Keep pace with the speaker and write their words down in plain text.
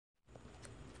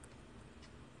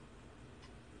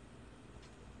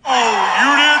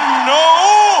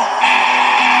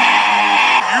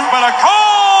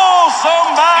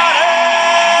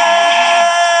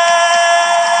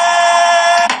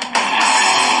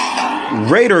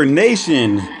Raider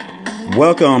Nation,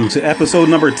 welcome to episode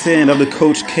number 10 of the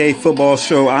Coach K Football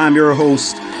Show. I'm your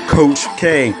host, Coach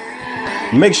K.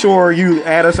 Make sure you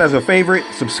add us as a favorite,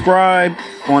 subscribe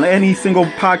on any single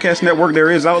podcast network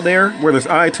there is out there, whether it's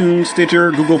iTunes,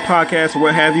 Stitcher, Google Podcasts, or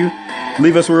what have you.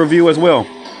 Leave us a review as well.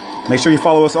 Make sure you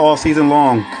follow us all season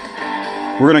long.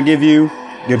 We're going to give you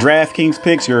your DraftKings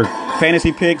picks, your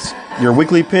fantasy picks, your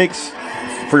weekly picks.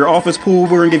 For your office pool,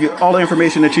 we're going to give you all the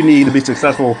information that you need to be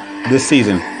successful this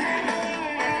season.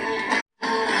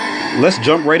 Let's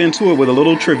jump right into it with a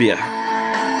little trivia.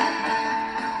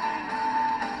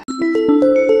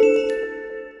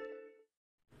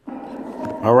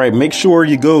 All right, make sure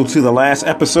you go to the last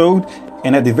episode,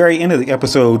 and at the very end of the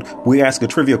episode, we ask a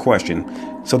trivia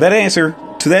question. So that answer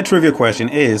to that trivia question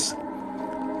is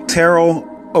Terrell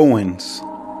Owens.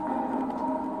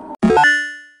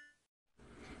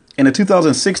 In the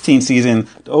 2016 season,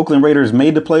 the Oakland Raiders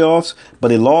made the playoffs, but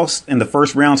they lost in the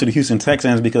first round to the Houston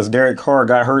Texans because Derek Carr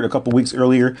got hurt a couple weeks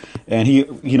earlier, and he,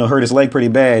 hurt his leg pretty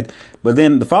bad. But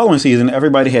then the following season,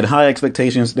 everybody had high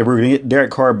expectations that we were going to get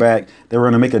Derek Carr back. They were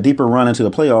going to make a deeper run into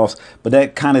the playoffs, but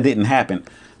that kind of didn't happen.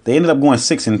 They ended up going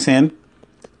 6-10.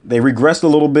 They regressed a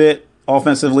little bit.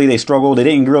 Offensively, they struggled. They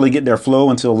didn't really get their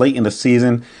flow until late in the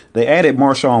season. They added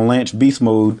Marshawn Lynch, beast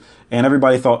mode, and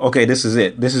everybody thought, okay, this is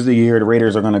it. This is the year the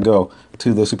Raiders are going to go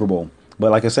to the Super Bowl.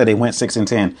 But like I said, they went 6-10.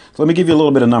 So let me give you a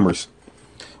little bit of numbers.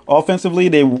 Offensively,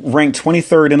 they ranked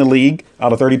 23rd in the league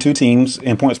out of 32 teams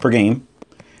in points per game.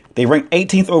 They ranked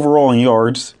 18th overall in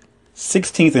yards,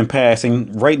 16th in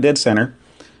passing, right dead center,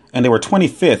 and they were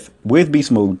 25th with beast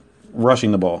mode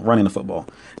rushing the ball, running the football.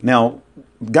 Now,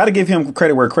 got to give him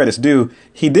credit where credit's due.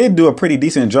 He did do a pretty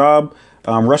decent job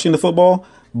rushing the football,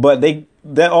 but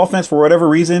that offense, for whatever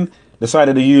reason,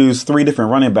 decided to use three different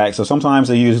running backs. So sometimes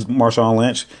they used Marshawn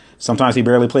Lynch, sometimes he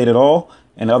barely played at all,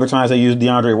 and other times they used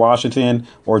DeAndre Washington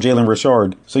or Jalen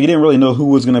Richard. So you didn't really know who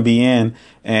was going to be in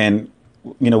and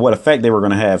what effect they were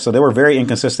going to have. So they were very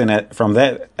inconsistent from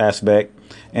that aspect.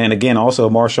 And again, also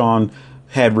Marshawn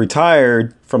had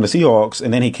retired from the Seahawks,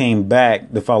 and then he came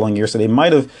back the following year. So they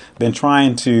might have been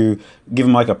trying to give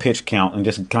him like a pitch count and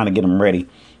just kind of get him ready.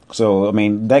 So, I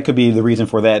mean, that could be the reason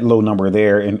for that low number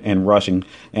there in rushing.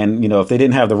 And, if they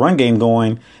didn't have the run game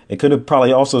going, it could have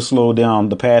probably also slowed down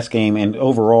the pass game. And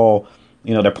overall,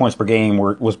 their points per game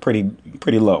was pretty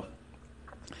low.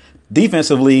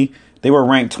 Defensively, they were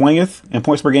ranked 20th in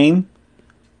points per game,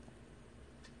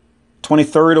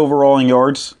 23rd overall in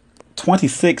yards,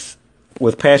 26th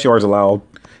with pass yards allowed,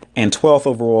 and 12th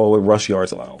overall with rush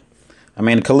yards allowed. I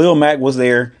mean, Khalil Mack was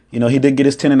there. He did get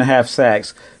his 10.5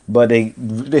 sacks, but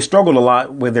they struggled a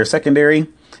lot with their secondary.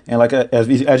 And like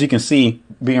as you can see,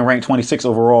 being ranked 26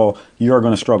 overall, you are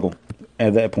going to struggle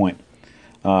at that point.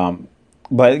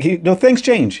 But things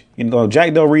change.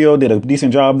 Jack Del Rio did a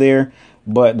decent job there,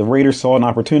 but the Raiders saw an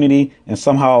opportunity, and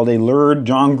somehow they lured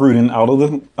John Gruden out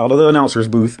of the announcer's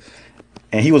booth,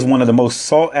 and he was one of the most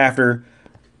sought after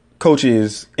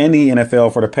coaches in the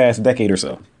NFL for the past decade or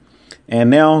so. And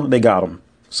now they got him.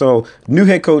 So new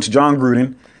head coach John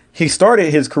Gruden, he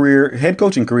started his head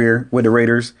coaching career with the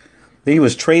Raiders. Then he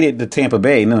was traded to Tampa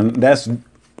Bay. Now, that's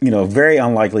very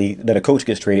unlikely that a coach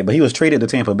gets traded, but he was traded to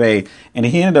Tampa Bay, and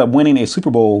he ended up winning a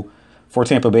Super Bowl for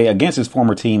Tampa Bay against his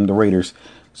former team, the Raiders.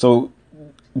 So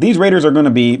these Raiders are going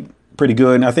to be pretty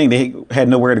good, and I think they had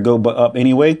nowhere to go but up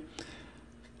anyway.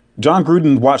 John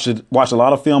Gruden watched a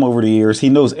lot of film over the years. He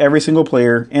knows every single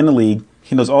player in the league.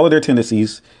 He knows all of their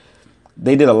tendencies.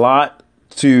 They did a lot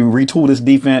to retool this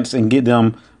defense and get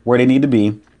them where they need to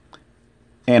be.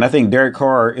 And I think Derek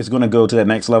Carr is going to go to that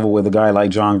next level with a guy like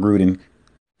John Gruden.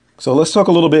 So let's talk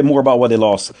a little bit more about what they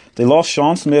lost. They lost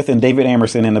Sean Smith and David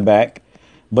Amerson in the back,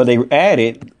 but they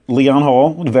added Leon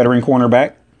Hall, the veteran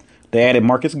cornerback. They added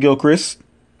Marcus Gilchrist,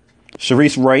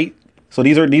 Sharice Wright. So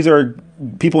these are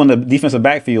people in the defensive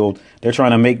backfield. They're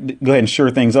trying to go ahead and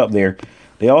shore things up there.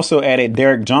 They also added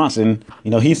Derek Johnson.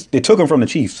 They took him from the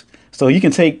Chiefs. So you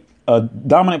can take a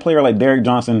dominant player like Derek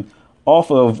Johnson off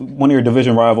of one of your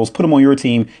division rivals, put him on your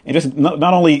team, and just not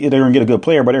only they're going to get a good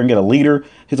player, but they're going to get a leader.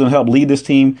 He's going to help lead this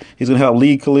team. He's going to help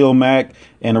lead Khalil Mack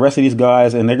and the rest of these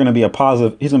guys, and they're going to be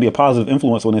he's going to be a positive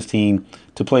influence on this team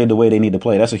to play the way they need to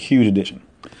play. That's a huge addition.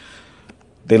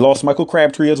 They lost Michael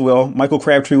Crabtree as well. Michael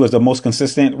Crabtree was the most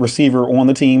consistent receiver on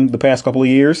the team the past couple of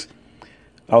years,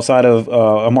 outside of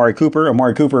Amari Cooper.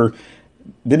 Amari Cooper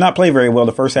did not play very well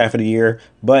the first half of the year,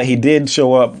 but he did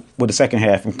show up with the second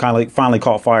half and finally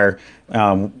caught fire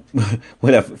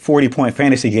with a 40-point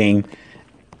fantasy game.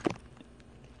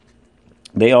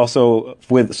 They also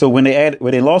when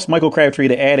they lost Michael Crabtree,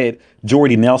 they added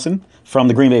Jordy Nelson from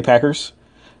the Green Bay Packers.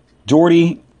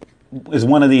 Jordy is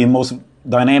one of the most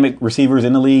dynamic receivers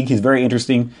in the league. He's very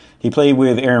interesting. He played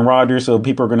with Aaron Rodgers, so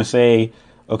people are going to say,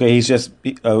 okay, he's just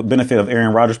a benefit of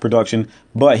Aaron Rodgers' production.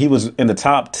 But he was in the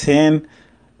top 10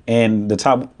 and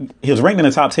he was ranked in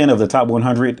the top 10 of the top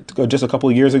 100 just a couple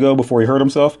of years ago before he hurt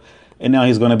himself. And now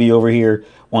he's going to be over here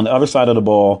on the other side of the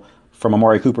ball from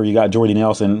Amari Cooper. You got Jordy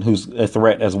Nelson, who's a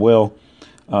threat as well.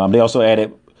 They also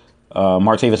added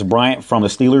Martavis Bryant from the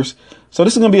Steelers. So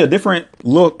this is going to be a different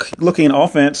looking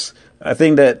offense. I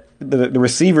think that the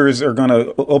receivers are going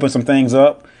to open some things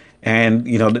up. And,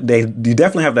 you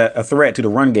definitely have a threat to the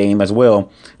run game as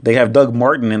well. They have Doug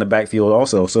Martin in the backfield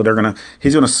also. So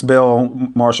he's going to spell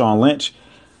Marshawn Lynch.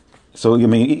 So, I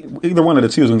mean, either one of the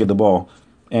two is going to get the ball.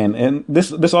 And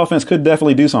this offense could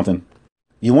definitely do something.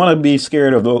 You want to be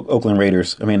scared of the Oakland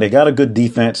Raiders. I mean, they got a good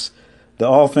defense. The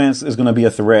offense is going to be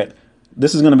a threat.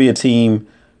 This is going to be a team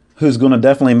who's going to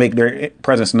definitely make their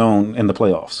presence known in the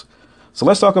playoffs. So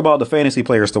let's talk about the fantasy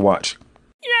players to watch.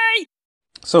 Yay!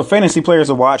 So fantasy players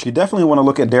to watch, you definitely want to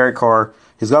look at Derek Carr.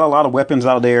 He's got a lot of weapons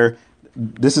out there.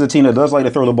 This is a team that does like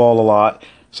to throw the ball a lot.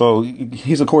 So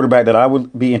he's a quarterback that I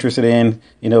would be interested in,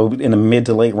 in the mid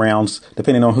to late rounds,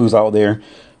 depending on who's out there.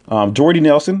 Jordy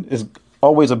Nelson is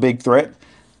always a big threat.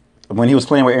 When he was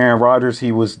playing with Aaron Rodgers,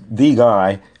 he was the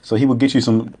guy. So he would get you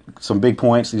some big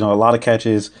points, a lot of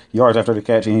catches, yards after the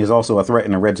catch, and he's also a threat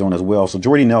in the red zone as well. So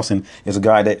Jordy Nelson is a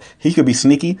guy that he could be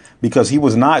sneaky because he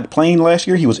was not playing last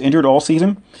year. He was injured all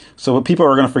season. So people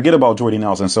are going to forget about Jordy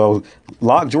Nelson. So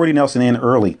lock Jordy Nelson in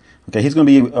early. Okay, he's going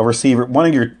to be a receiver, one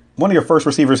of your first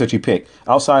receivers that you pick.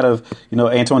 Outside of,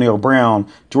 Antonio Brown,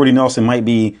 Jordy Nelson might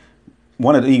be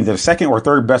one of either the second or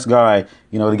third best guy.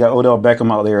 They got Odell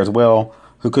Beckham out there as well,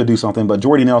 who could do something. But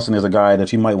Jordy Nelson is a guy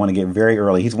that you might want to get very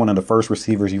early. He's one of the first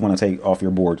receivers you want to take off your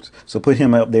boards. So put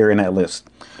him up there in that list.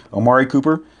 Amari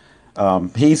Cooper,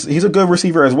 he's a good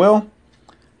receiver as well.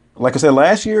 Like I said,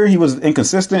 last year he was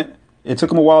inconsistent. It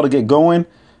took him a while to get going.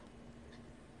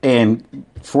 And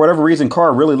for whatever reason,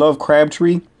 Carr really loved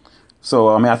Crabtree. So,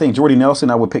 I think Jordy Nelson,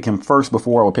 I would pick him first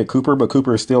before I would pick Cooper. But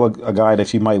Cooper is still a guy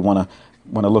that you might want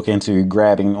to look into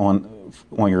grabbing on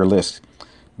your list.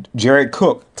 Jared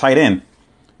Cook, tight end.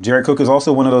 Jared Cook is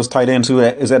also one of those tight ends who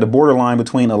is at the borderline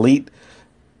between elite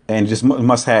and just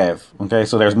must-have. Okay,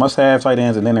 so there's must-have tight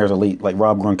ends, and then there's elite, like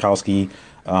Rob Gronkowski,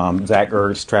 Zach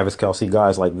Ertz, Travis Kelce,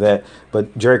 guys like that.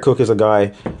 But Jared Cook is a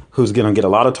guy who's going to get a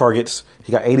lot of targets.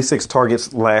 He got 86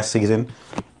 targets last season.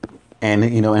 And,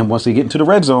 and once you get into the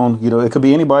red zone, it could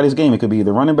be anybody's game. It could be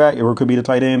the running back, or it could be the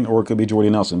tight end, or it could be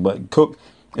Jordy Nelson. But Cook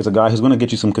is a guy who's going to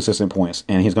get you some consistent points,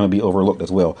 and he's going to be overlooked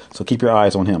as well. So keep your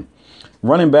eyes on him.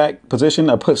 Running back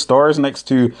position, I put stars next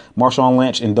to Marshawn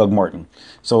Lynch and Doug Martin.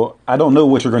 So I don't know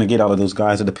what you're going to get out of those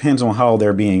guys. It depends on how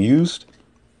they're being used.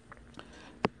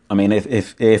 I mean,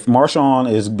 if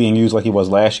Marshawn is being used like he was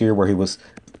last year, where he was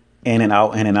in and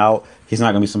out, he's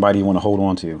not going to be somebody you want to hold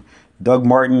on to. Doug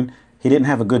Martin, he didn't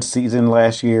have a good season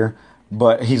last year,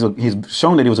 but he's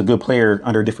shown that he was a good player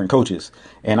under different coaches.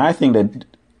 And I think that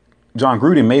John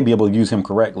Gruden may be able to use him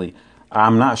correctly.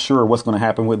 I'm not sure what's going to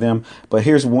happen with them, but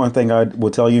here's one thing I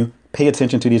will tell you. Pay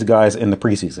attention to these guys in the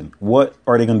preseason. What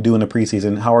are they going to do in the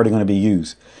preseason? How are they going to be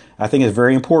used? I think it's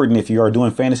very important if you are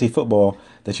doing fantasy football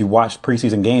that you watch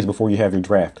preseason games before you have your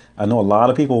draft. I know a lot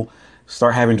of people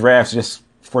start having drafts just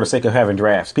for the sake of having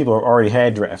drafts. People have already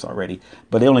had drafts already,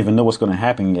 but they don't even know what's going to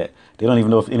happen yet. They don't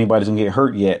even know if anybody's going to get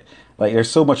hurt yet. Like,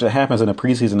 there's so much that happens in the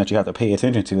preseason that you have to pay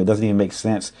attention to. It doesn't even make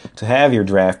sense to have your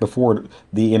draft before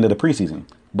the end of the preseason.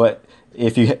 But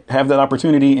if you have that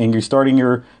opportunity and you're starting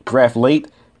your draft late,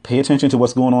 pay attention to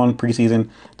what's going on preseason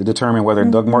to determine whether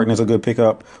Doug Martin is a good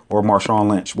pickup or Marshawn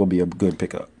Lynch will be a good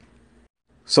pickup.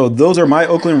 So those are my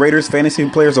Oakland Raiders fantasy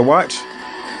players to watch.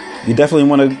 You definitely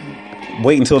want to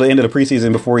wait until the end of the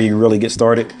preseason before you really get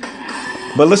started.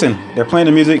 But listen, they're playing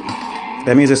the music.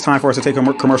 That means it's time for us to take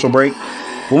a commercial break.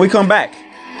 When we come back,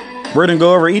 we're going to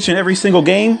go over each and every single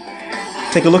game,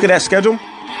 take a look at that schedule,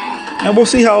 and we'll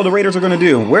see how the Raiders are going to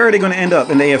do. Where are they going to end up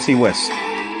in the AFC West?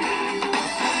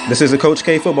 This is the Coach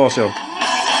K Football Show.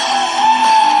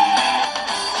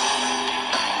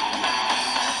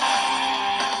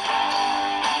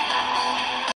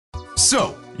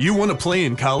 So, you want to play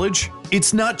in college?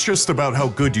 It's not just about how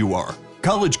good you are.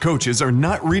 College coaches are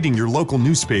not reading your local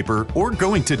newspaper or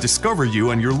going to discover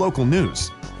you on your local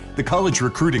news. The college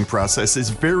recruiting process is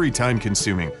very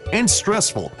time-consuming and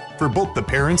stressful for both the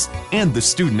parents and the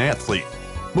student-athlete.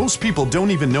 Most people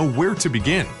don't even know where to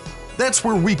begin. That's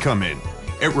where we come in.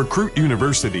 At Recruit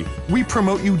University, we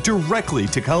promote you directly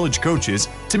to college coaches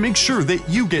to make sure that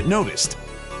you get noticed.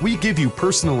 We give you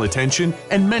personal attention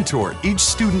and mentor each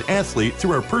student-athlete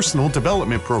through our personal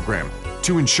development program.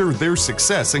 to ensure their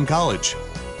success in college.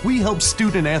 We help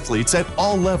student athletes at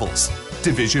all levels: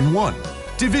 Division I,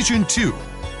 Division II,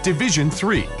 Division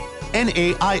III,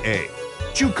 NAIA,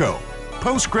 JUCO,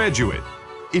 postgraduate.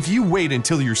 If you wait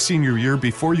until your senior year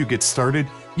before you get started,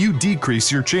 you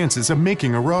decrease your chances of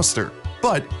making a roster.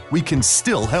 But we can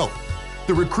still help.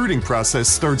 The recruiting process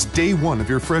starts day one of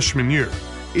your freshman year.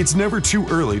 It's never too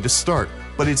early to start,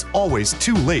 but it's always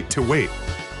too late to wait.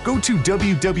 Go to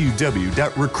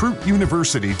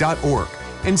www.recruituniversity.org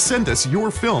and send us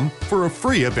your film for a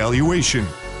free evaluation.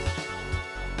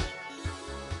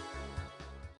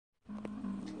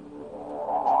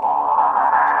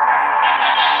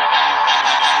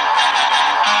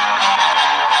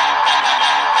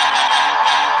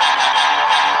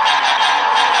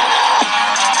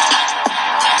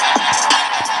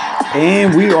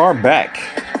 And we are back,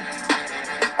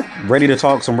 ready to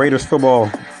talk some Raiders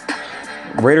football.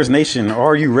 Raiders Nation,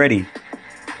 are you ready?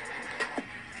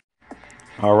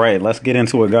 All right, let's get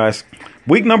into it, guys.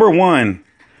 Week number 1,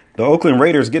 the Oakland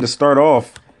Raiders get to start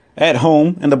off at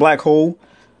home in the Black Hole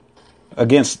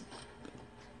against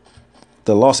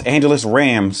the Los Angeles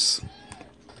Rams.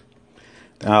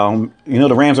 The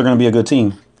Rams are going to be a good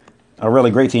team, a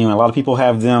really great team. A lot of people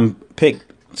have them picked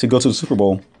to go to the Super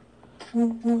Bowl.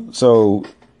 So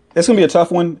it's going to be a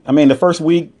tough one. I mean, the first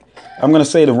week, I'm going to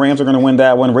say the Rams are going to win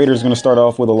that one. Raiders are going to start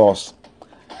off with a loss.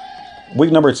 Week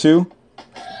number 2,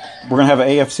 we're going to have an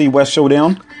AFC West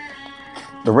showdown.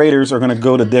 The Raiders are going to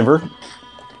go to Denver.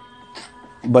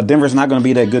 But Denver's not going to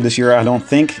be that good this year, I don't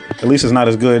think. At least it's not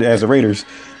as good as the Raiders.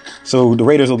 So the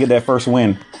Raiders will get that first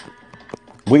win.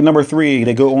 Week number 3,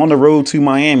 they go on the road to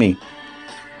Miami.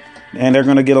 And they're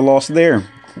going to get a loss there.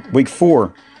 Week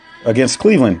 4, against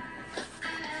Cleveland.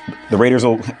 The Raiders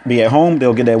will be at home.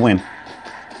 They'll get that win.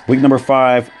 Week number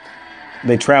 5,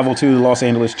 they travel to the Los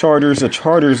Angeles Chargers. The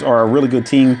Chargers are a really good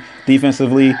team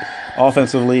defensively,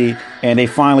 offensively, and they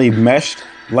finally meshed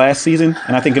last season.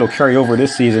 And I think it'll carry over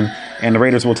this season, and the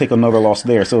Raiders will take another loss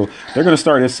there. So they're going to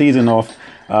start this season off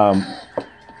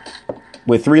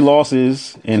with 3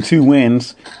 losses and 2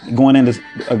 wins going into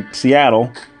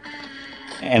Seattle,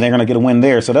 and they're going to get a win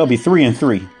there. So they'll be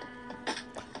 3-3.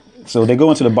 So they go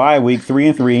into the bye week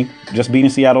 3-3, just beating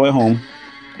Seattle at home,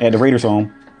 at the Raiders'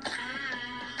 home.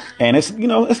 And it's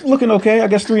looking okay. I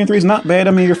guess 3-3 is not bad.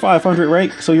 I mean, you're 500,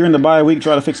 right? So you're in the bye week,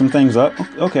 try to fix some things up.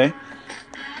 Okay.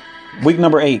 Week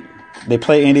number 8, they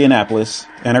play Indianapolis,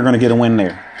 and they're going to get a win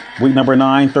there. Week number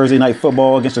 9, Thursday Night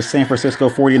Football against the San Francisco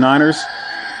 49ers.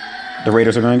 The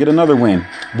Raiders are going to get another win.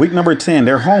 Week number 10,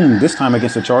 they're home this time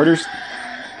against the Chargers.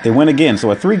 They win again.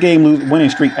 So a 3-game winning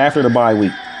streak after the bye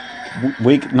week.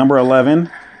 Week number 11,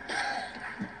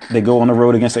 they go on the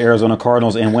road against the Arizona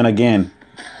Cardinals and win again.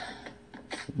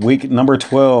 Week number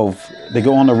 12, they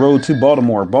go on the road to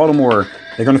Baltimore. Baltimore,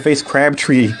 they're going to face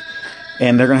Crabtree,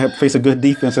 and they're going to face a good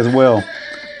defense as well.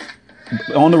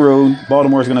 On the road,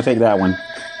 Baltimore is going to take that one.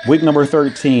 Week number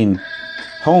 13,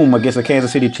 home against the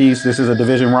Kansas City Chiefs. This is a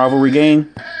division rivalry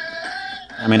game.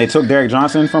 I mean, they took Derek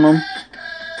Johnson from them.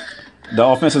 The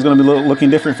offense is going to be looking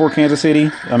different for Kansas City.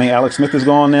 I mean, Alex Smith is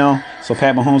gone now, so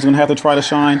Pat Mahomes is going to have to try to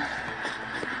shine.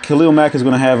 Khalil Mack is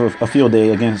going to have a field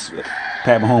day against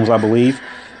Pat Mahomes, I believe,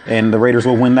 and the Raiders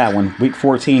will win that one. Week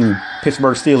 14,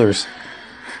 Pittsburgh Steelers.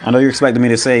 I know you're expecting me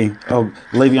to say, oh,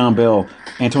 Le'Veon Bell,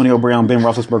 Antonio Brown, Ben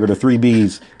Roethlisberger, the 3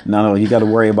 Bs. No, you got to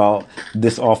worry about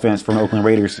this offense from the Oakland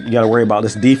Raiders. You got to worry about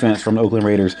this defense from the Oakland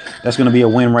Raiders. That's going to be a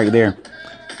win right there.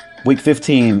 Week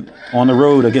 15, on the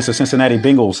road against the Cincinnati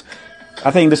Bengals. I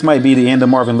think this might be the end of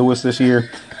Marvin Lewis this year.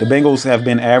 The Bengals have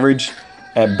been average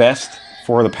at best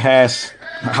for the past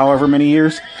however many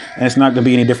years, and it's not going to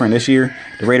be any different this year.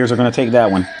 The Raiders are going to take that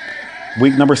one.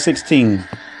 Week number 16,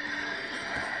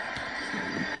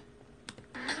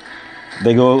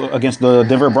 they go against the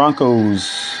Denver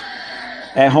Broncos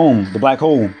at home, the Black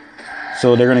Hole.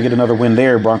 So they're going to get another win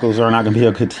there. Broncos are not going to be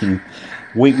a good team.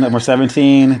 Week number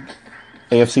 17,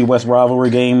 AFC West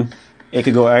rivalry game. It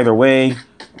could go either way.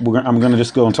 I'm going to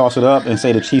just go and toss it up and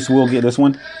say the Chiefs will get this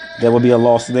one. There will be a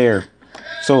loss there.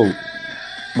 So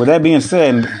with that being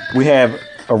said, we have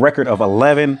a record of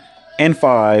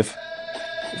 11-5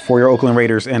 for your Oakland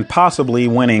Raiders and possibly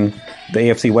winning the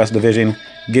AFC West division,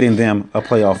 getting them a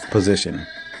playoff position.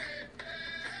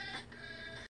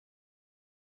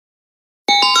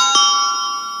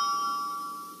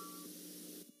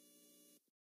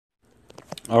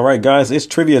 All right, guys, it's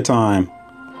trivia time.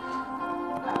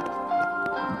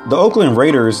 The Oakland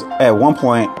Raiders at one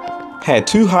point had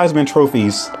 2 Heisman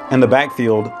trophies in the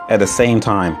backfield at the same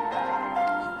time.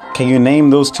 Can you name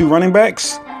those 2 running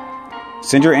backs?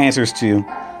 Send your answers to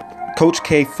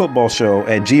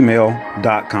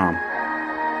CoachKFootballShow@gmail.com.